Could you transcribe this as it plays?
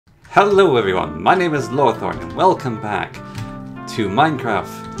Hello everyone, my name is Lorthorn and welcome back to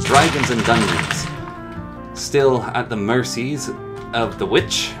Minecraft Dragons and Dungeons. Still at the mercies of the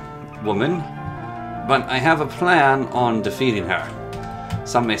witch woman, but I have a plan on defeating her.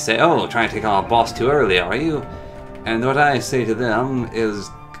 Some may say, oh, trying to take on a boss too early, are you? And what I say to them is,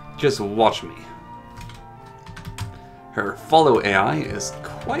 just watch me. Her follow AI is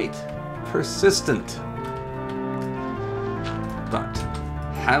quite persistent. But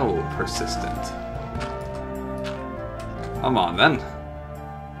how persistent? Come on then.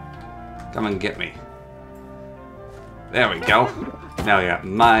 Come and get me. There we go. Now you're at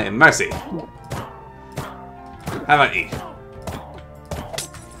my mercy. How about you?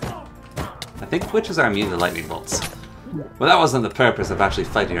 I think witches are immune to lightning bolts. Well, that wasn't the purpose of actually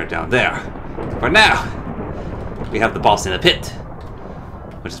fighting her down there. For now, we have the boss in a pit,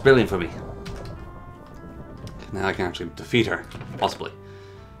 which is brilliant for me. Now I can actually defeat her, possibly.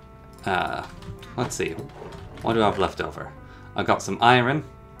 Let's see. What do I have left over? I've got some iron,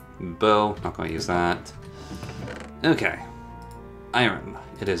 bow, not going to use that. Okay, iron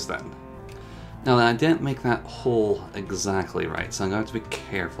it is then. Now I didn't make that hole exactly right, so I'm going to have to be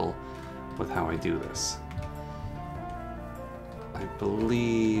careful with how I do this. I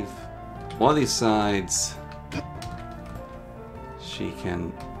believe one of these sides she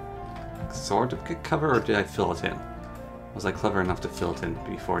can sort of get cover, or did I fill it in? Was I clever enough to fill it in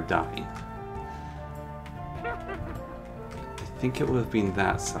before dying? I think it would have been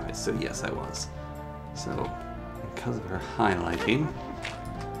that side, so yes I was. So, because of her highlighting,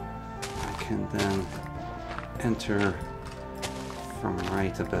 I can then enter from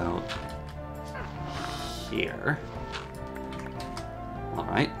right about here.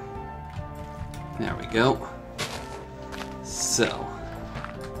 Alright. There we go. So,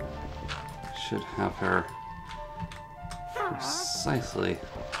 should have her precisely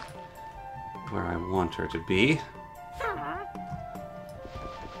where I want her to be.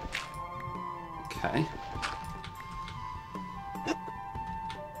 Okay.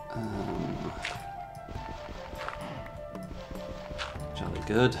 Jolly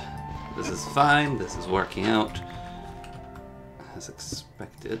good. This is fine. This is working out as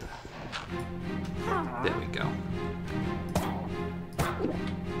expected. There we go.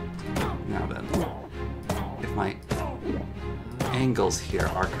 Now then, if my angles here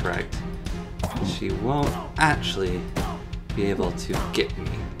are correct, she won't actually be able to get me.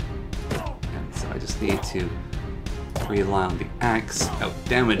 And so I just need to rely on the axe out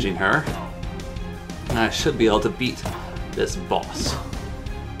damaging her, and I should be able to beat this boss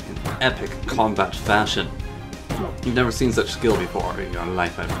in epic combat fashion. You've never seen such skill before in your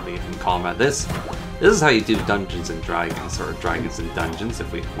life, I believe, in combat. This is how you do Dungeons and Dragons, or Dragons and Dungeons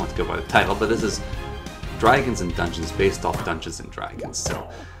if we want to go by the title, but this is Dragons and Dungeons based off Dungeons and Dragons, so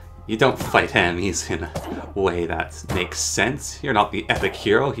you don't fight enemies in a way that makes sense. You're not the epic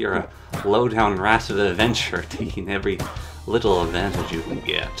hero, you're a low-down rat of adventure taking every little advantage you can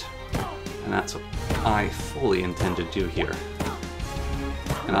get. And that's what I fully intend to do here.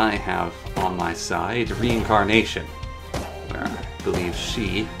 And I have on my side reincarnation, where I believe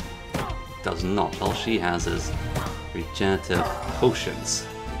she does not. All she has is regenerative potions.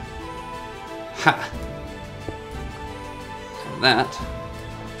 Ha! And that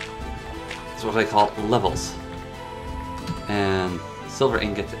is what I call levels. And silver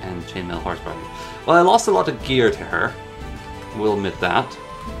ingot and chainmail horsepower. Well, I lost a lot of gear to her, we'll admit that.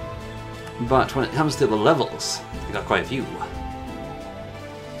 But when it comes to the levels, I got quite a few.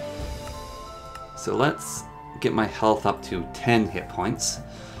 So let's get my health up to 10 hit points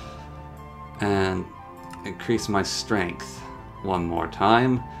and increase my strength one more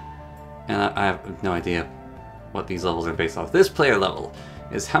time. And I have no idea what these levels are based off. This player level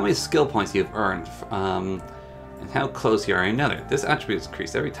is how many skill points you've earned and how close you are in another. This attribute is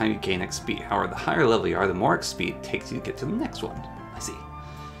increased every time you gain XP. However, the higher level you are, the more XP it takes you to get to the next one. I see.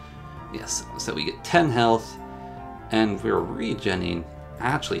 Yes, so we get 10 health, and we're regenning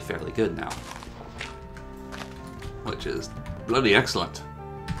actually fairly good now, which is bloody excellent.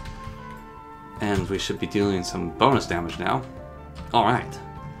 And we should be dealing some bonus damage now. Alright.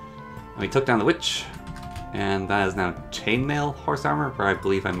 We took down the witch, and that is now chainmail horse armor, where I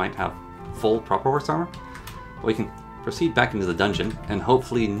believe I might have full proper horse armor. But we can proceed back into the dungeon and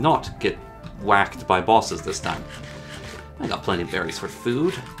hopefully not get whacked by bosses this time. I got plenty of berries for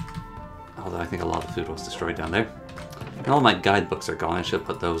food, although I think a lot of food was destroyed down there. And all my guidebooks are gone. I should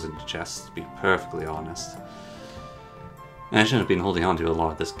put those into chests, to be perfectly honest. And I shouldn't have been holding on to a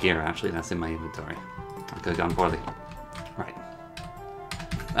lot of this gear, actually. That's in my inventory. I could have gone poorly. Right.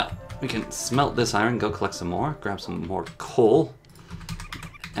 Well, we can smelt this iron, go collect some more, grab some more coal,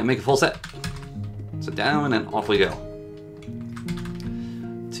 and make a full set. So down and off we go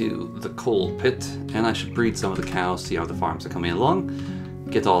to the coal pit, and I should breed some of the cows, see how the farms are coming along,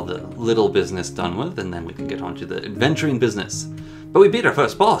 get all the little business done with, and then we can get on to the adventuring business. But we beat our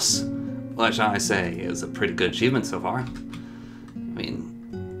first boss, which I say is a pretty good achievement so far. I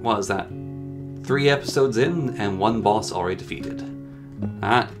mean, what is that? 3 episodes in and 1 boss already defeated.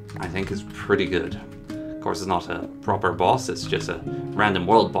 That, I think, is pretty good. Of course, it's not a proper boss, it's just a random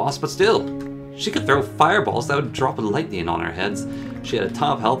world boss, but still, she could throw fireballs that would drop lightning on our heads. She had a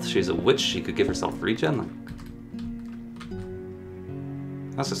top health, she's a witch, she could give herself regen.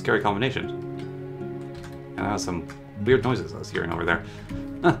 That's a scary combination. And that was some weird noises I was hearing over there.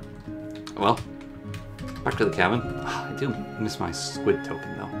 Huh. Well, back to the cabin. I do miss my squid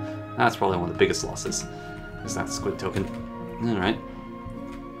token though. That's probably one of the biggest losses, is that squid token. Alright.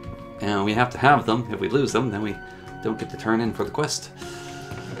 And we have to have them. If we lose them, then we don't get to turn in for the quest.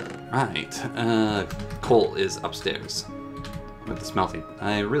 Right. Coal is upstairs with the smelting.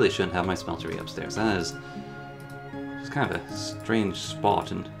 I really shouldn't have my smeltery upstairs. That is just kind of a strange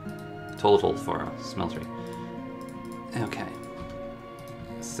spot and total for a smeltery. Okay.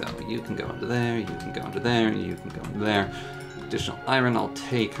 So you can go into there, you can go into there, you can go into there. Additional iron I'll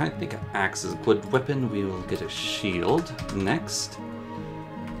take. I think an axe is a good weapon. We will get a shield next,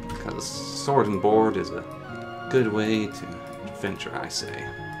 because sword and board is a good way to adventure, I say.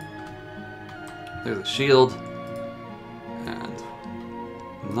 There's a shield, and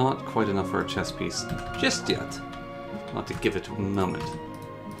not quite enough for a chest piece just yet. I'll have to give it a moment.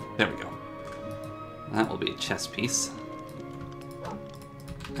 There we go. That will be a chest piece.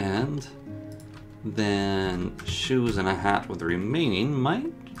 And then shoes and a hat with the remaining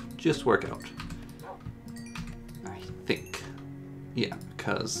might just work out. I think. Yeah,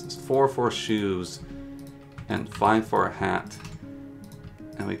 because it's 4 for shoes and 5 for a hat.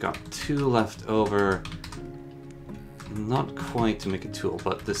 And we got 2 left over. Not quite to make a tool,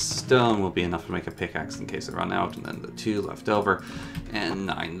 but this stone will be enough to make a pickaxe in case I run out. And then the 2 left over and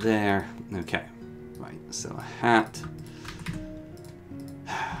 9 there. Okay, right, so a hat.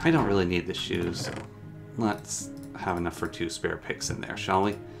 I don't really need the shoes, so let's have enough for 2 spare picks in there, shall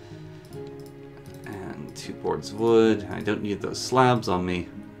we? And 2 boards of wood. I don't need those slabs on me.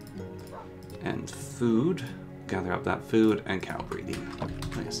 And food. Gather up that food and cow breeding.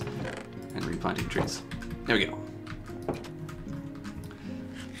 Nice. And replanting trees. There we go.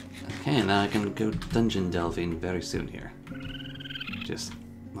 Okay, now I can go dungeon delving very soon here. Just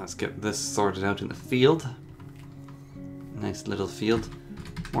let's get this sorted out in the field. Nice little field.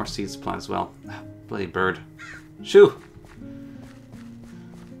 More seeds to plant as well. Bloody bird. Shoo!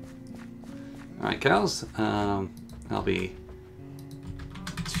 Alright, cows. That'll be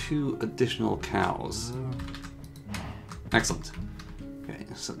 2 additional cows. Excellent. Okay,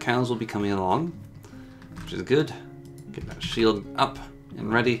 so cows will be coming along, which is good. Get that shield up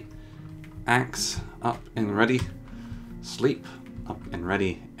and ready. Axe up and ready. Sleep up and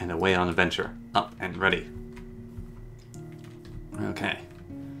ready. And away on adventure. Up and ready. Okay.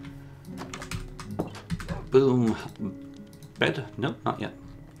 Boom. Bed? Nope, not yet.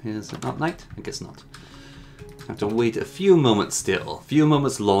 Is it not night? I guess not. I have to wait a few moments still. A few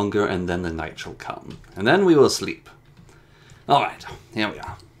moments longer and then the night shall come. And then we will sleep. Alright, here we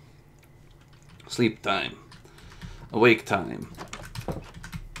are. Sleep time. Awake time.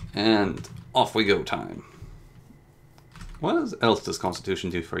 And off we go time. What else does Constitution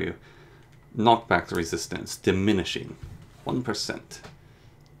do for you? Knockback the resistance. Diminishing. 1%.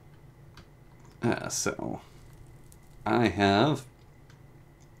 So, I have,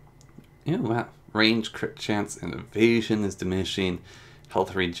 wow, range, crit chance, and evasion is diminishing,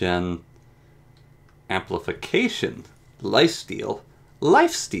 health regen, amplification, lifesteal,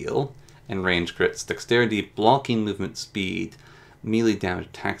 and range crits, dexterity, blocking, movement speed, melee damage,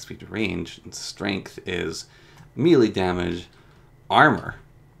 attack speed, range, and strength is melee damage, armor.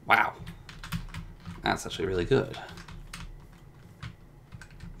 Wow, that's actually really good.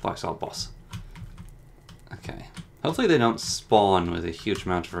 Thought I saw a boss. Okay. Hopefully they don't spawn with a huge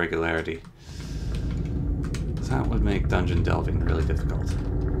amount of regularity. That would make dungeon delving really difficult.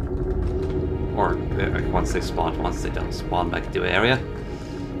 Or once they spawn, once they don't spawn back into the area.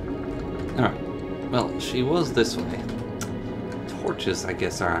 Alright. Well, she was this way. Torches, I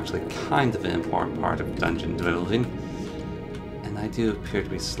guess, are actually kind of an important part of dungeon delving. And I do appear to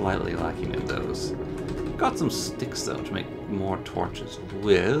be slightly lacking in those. Got some sticks, though, to make more torches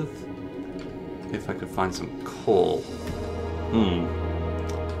with. If I could find some coal.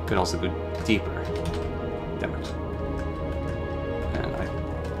 Could also go deeper. Damn it. And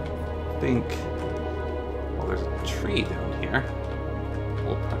I think... well, there's a tree down here.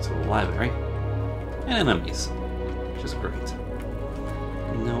 cool parts of the library. And enemies, which is great.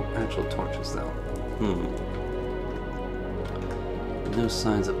 No actual torches, though. No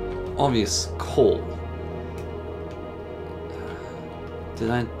signs of obvious coal. Did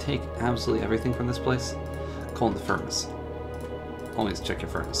I take absolutely everything from this place? Coal in the furnace. Always check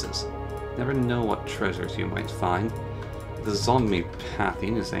your furnaces. Never know what treasures you might find. The zombie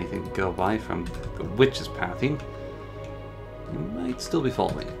pathing is anything to go by from the witch's pathing. You might still be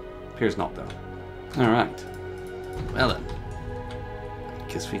following. Appears not, though. Alright. Well then.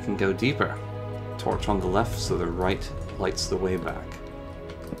 I guess we can go deeper. Torch on the left so the right lights the way back.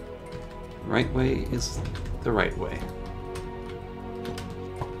 Right way is the right way.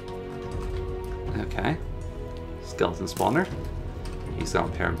 Okay. Skeleton spawner. He's got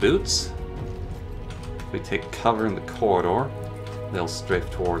a pair of boots. If we take cover in the corridor, they'll strafe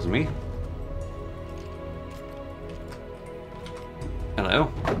towards me.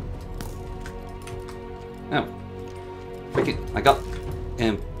 Hello. Oh. Freaking, I got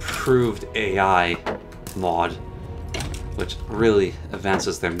improved AI mod, which really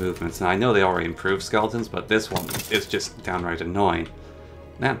advances their movements. Now I know they already improved skeletons, but this one is just downright annoying.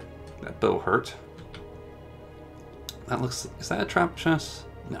 Man, that bow hurt. That looks... is that a trap chest?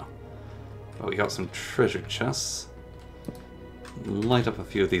 No. But we got some treasure chests. Light up a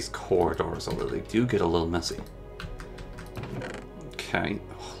few of these corridors, although they do get a little messy. Okay.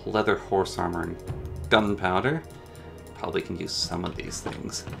 Leather horse armor and gunpowder. Probably can use some of these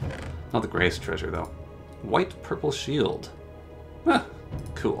things. Not the greatest treasure, though. White purple shield. Ah,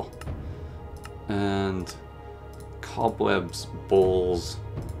 cool. And cobwebs, bowls,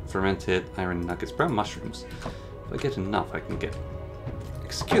 fermented iron nuggets, brown mushrooms. If I get enough, I can get...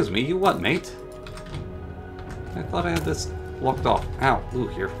 Excuse me, you what, mate? I thought I had this locked off. Ow, ooh,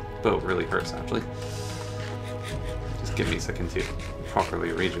 your bow really hurts, actually. Just give me a second to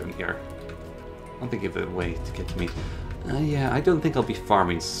properly rejoin here. I don't think of a way to get to me. Yeah, I don't think I'll be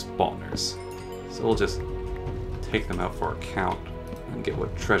farming spawners. So we'll just take them out for a count and get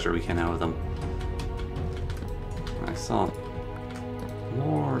what treasure we can out of them. I saw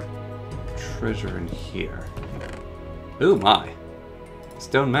more treasure in here. Ooh my!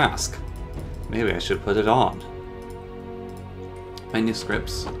 Stone mask. Maybe I should put it on.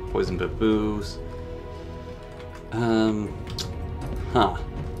 Manuscripts, poison baboos. Huh.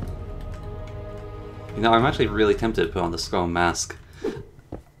 You know, I'm actually really tempted to put on the stone mask.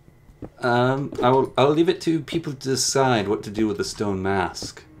 I'll leave it to people to decide what to do with the stone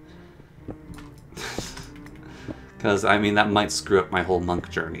mask. Because, I mean, that might screw up my whole monk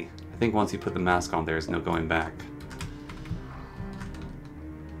journey. I think once you put the mask on, there's no going back.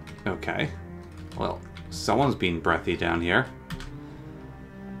 Okay. Well, someone's being breathy down here.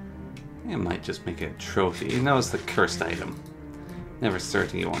 It might just make it a trophy. You know, it's the cursed item. Never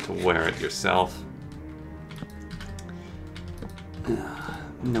certain you want to wear it yourself.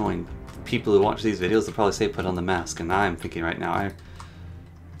 Knowing people who watch these videos, they'll probably say put on the mask, and I'm thinking right now, I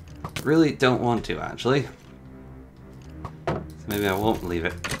really don't want to, actually. So maybe I won't leave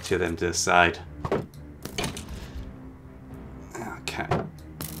it to them to decide. Okay.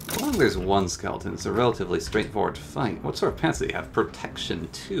 As long as there's one skeleton, it's a relatively straightforward fight. What sort of pants do they have? Protection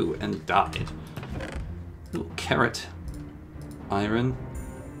 2 and died. Ooh, carrot. Iron.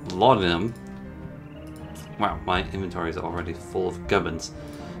 Laudanum. Wow, my inventory is already full of gubbins.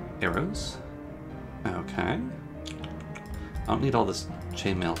 Arrows. Okay. I don't need all this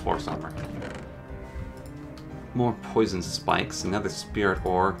chainmail horse armor. More poison spikes, another spirit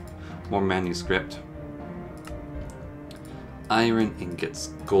ore, more manuscript. Iron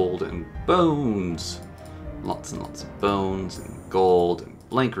ingots, gold, and bones. Lots and lots of bones, and gold, and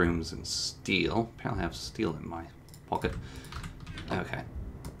blank rooms, and steel. Apparently I have steel in my pocket. Okay.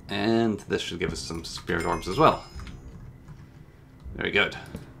 And this should give us some spirit orbs as well. Very good.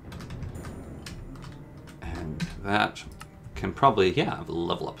 And that can probably, yeah,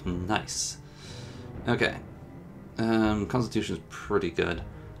 level up. Nice. Okay. Constitution's pretty good.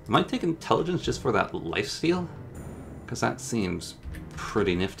 I might take intelligence just for that lifesteal, because that seems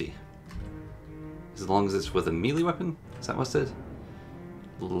pretty nifty. As long as it's with a melee weapon? Is that what's it?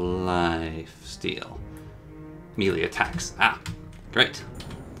 Lifesteal. Melee attacks. Ah, great.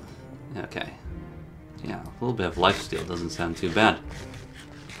 Okay. Yeah, a little bit of lifesteal doesn't sound too bad.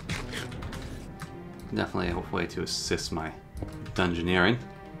 Definitely a way to assist my dungeoneering.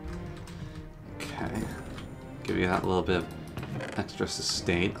 Okay. Give you that little bit of extra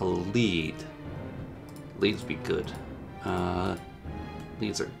sustain. A lead. Leads be good.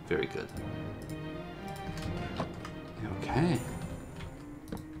 Leads are very good. Okay.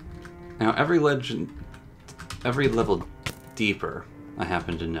 Now every level deeper, I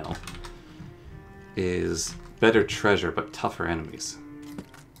happen to know is better treasure but tougher enemies.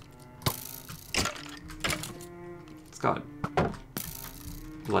 It's got a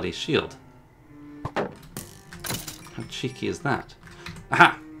bloody shield. How cheeky is that?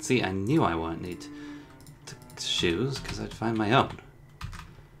 Aha! See, I knew I wouldn't need shoes because I'd find my own.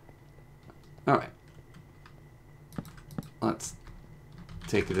 Alright. Let's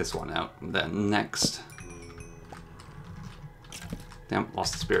take this one out. Then next. Damn,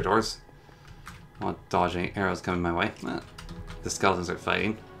 lost the spirit doors. I want dodging arrows coming my way. The skeletons are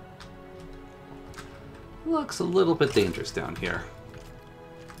fighting. Looks a little bit dangerous down here.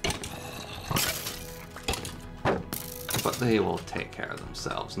 But they will take care of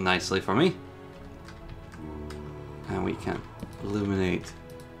themselves nicely for me. And we can illuminate.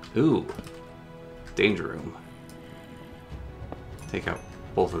 Ooh. Danger room. Take out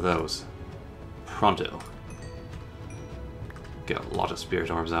both of those. Pronto. Get a lot of spirit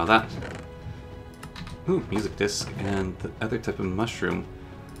orbs out of that. Ooh, music disc and the other type of mushroom,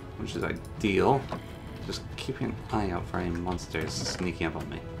 which is ideal. Just keeping an eye out for any monsters sneaking up on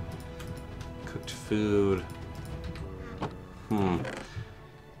me. Cooked food.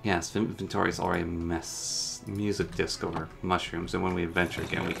 Yes, inventory is already a mess. Music disc over mushrooms, and when we adventure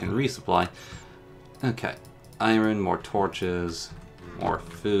again, we can resupply. Okay, iron, more torches, more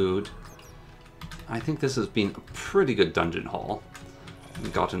food. I think this has been a pretty good dungeon haul.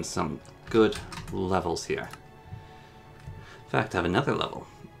 We've gotten some good levels here. In fact, I have another level.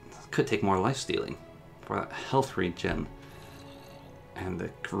 Could take more life stealing for that health regen and the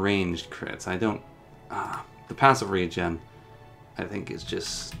ranged crits. I don't. The passive regen, I think, is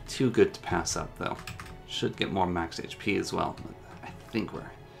just too good to pass up, though. Should get more max HP as well. But I think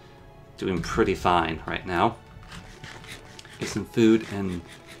we're doing pretty fine right now. Get some food and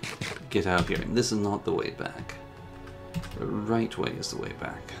get out of here. And this is not the way back. The right way is the way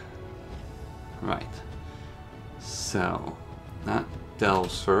back. Right. So, that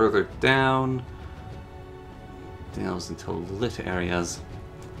delves further down. Delves into lit areas.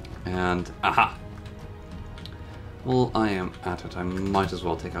 And, aha! Well, I am at it. I might as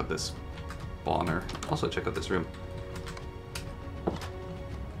well take out this spawner. Also check out this room.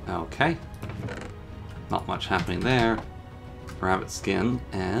 Okay. Not much happening there. Rabbit skin,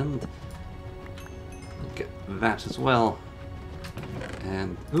 and get that as well.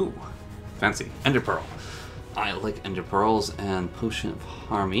 And, ooh, fancy. Ender Pearl. I like Ender Pearls and Potion of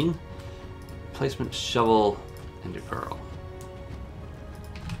Harming. Placement Shovel, Ender Pearl.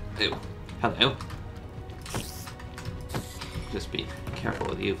 Ew. Hello. Just be careful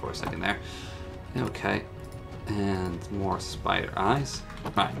with you for a second there. Okay. And more spider eyes.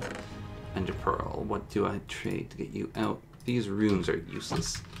 Right. Ender Pearl. What do I trade to get you out? These runes are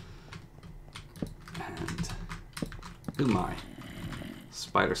useless. And ooh my.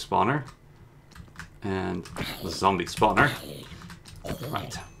 Spider spawner. And zombie spawner.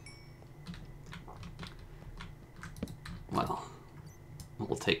 Right. Well,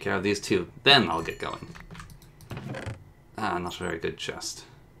 we'll take care of these two. Then I'll get going. Not a very good chest.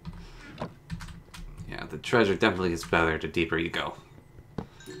 Yeah, the treasure definitely gets better the deeper you go.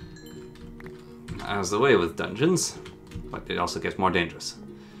 As the way with dungeons, but it also gets more dangerous.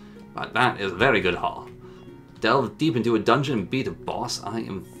 But that is a very good haul. Delve deep into a dungeon and beat a boss. I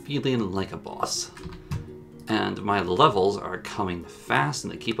am feeling like a boss. And my levels are coming fast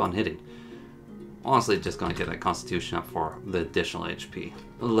and they keep on hitting. Honestly, just going to get that constitution up for the additional HP.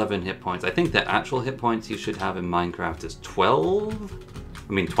 11 hit points. I think the actual hit points you should have in Minecraft is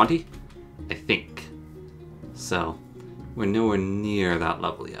 20? I think. So, we're nowhere near that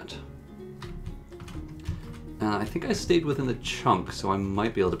level yet. I think I stayed within the chunk, so I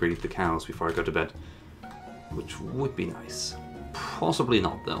might be able to breed the cows before I go to bed. Which would be nice. Possibly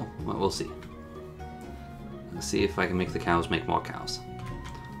not, though. Well, we'll see. Let's see if I can make the cows make more cows.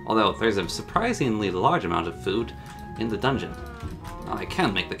 Although, there's a surprisingly large amount of food in the dungeon. I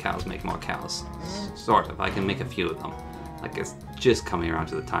can make the cows make more cows. Sort of. I can make a few of them. Like, it's just coming around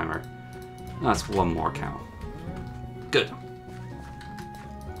to the timer. That's one more cow. Good.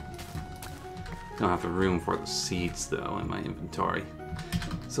 Don't have the room for the seeds, though, in my inventory.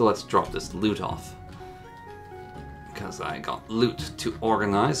 So let's drop this loot off. Because I got loot to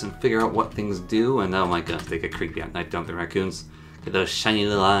organize and figure out what things do, and oh my god, they get creepy at night, don't they, raccoons? Get those shiny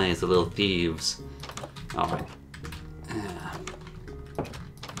little eyes, the little thieves. Alright.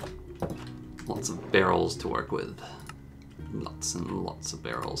 Lots of barrels to work with. Lots and lots of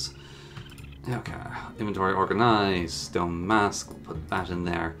barrels. Okay, inventory organized. Stone mask, we'll put that in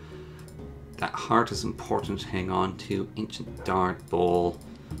there. That heart is important to hang on to. Ancient dart bowl.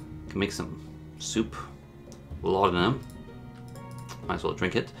 Can make some soup. Laudanum. Might as well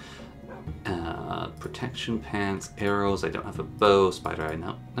drink it. Protection pants, arrows. I don't have a bow. Spider eye.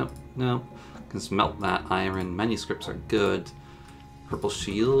 No. Can smelt that. Iron. Manuscripts are good. Purple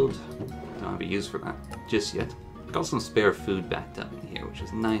shield. Don't have a use for that just yet. Got some spare food backed up in here, which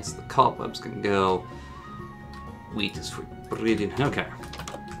is nice. The cobwebs can go. Wheat is for breeding. Okay.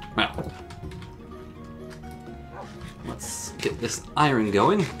 Well, let's get this iron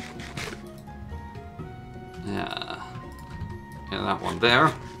going. Yeah, that one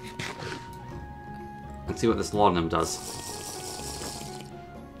there. And see what this laudanum does.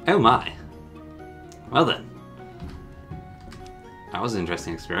 Oh my. Well then. That was an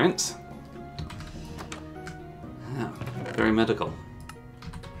interesting experience. Yeah, very medical.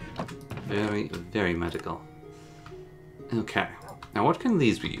 Very, very medical. Okay. Now what can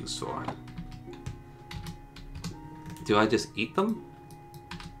these be used for? Do I just eat them?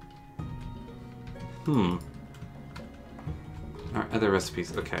 Are other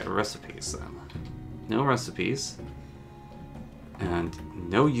recipes? Okay, recipes then. No recipes. And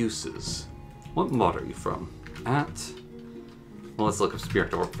no uses. What mod are you from? Well, let's look up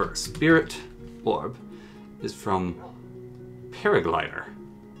Spirit Orb first. Spirit Orb is from Paraglider.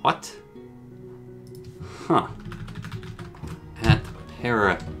 What? Huh. At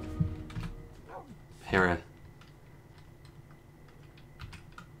Para...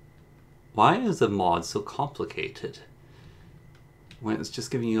 Why is the mod so complicated when it's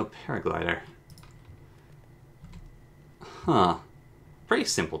just giving you a paraglider? Huh. Pretty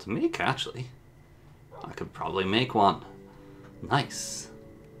simple to make, actually. I could probably make one. Nice.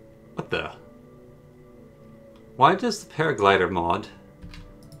 What the? Why does the paraglider mod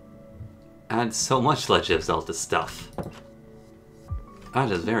add so much Legend of Zelda stuff?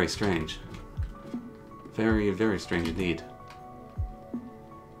 That is very strange. Very, very strange indeed.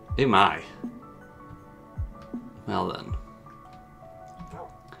 Oh my. Well then.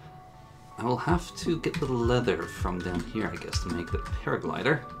 I will have to get the leather from down here, I guess, to make the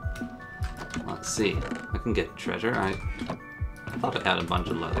paraglider. Let's see. I can get treasure. I thought I had a bunch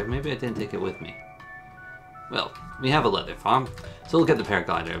of leather. Maybe I didn't take it with me. Well, we have a leather farm, so we'll get the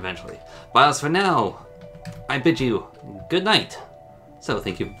paraglider eventually. But as for now, I bid you good night. So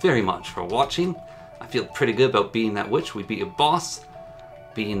thank you very much for watching. I feel pretty good about beating that witch. We beat a boss.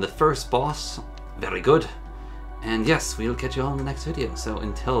 Being the first boss. Very good. And yes, we'll catch you all in the next video. So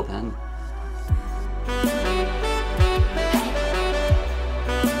until then...